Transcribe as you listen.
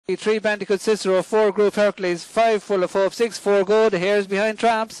3 Bandicoot Cicero, 4 Group Hercules, 5 Full of Hope, 6 FOREGO. The hares behind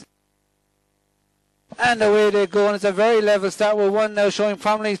Tramps. And away they go, and it's a very level start with 1 now showing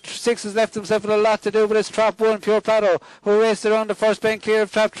prominently. 6 has left himself with a lot to do, but it's trap 1, Pure Plato, who raced around the first bend, clear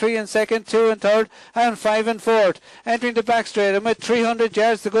of trap 3 in second, 2 in third, and 5 in fourth. Entering the back straight, and with 300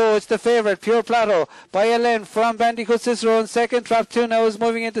 yards to go, it's the favourite, Pure Plato, by a length from Bandicoot Cicero in second. Trap 2 now is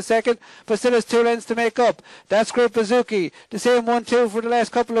moving into second, but still has 2 lengths to make up. That's Group Bouzouki, the same 1-2 for the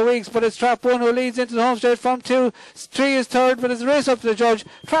last couple of weeks, but it's trap 1 who leads into the home straight from 2. 3 is third, but it's a race up to the judge.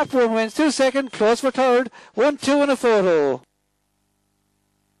 Trap 1 wins, 2 second, close for third. 1-2 in a photo.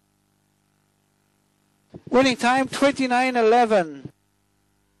 Winning time 29:11.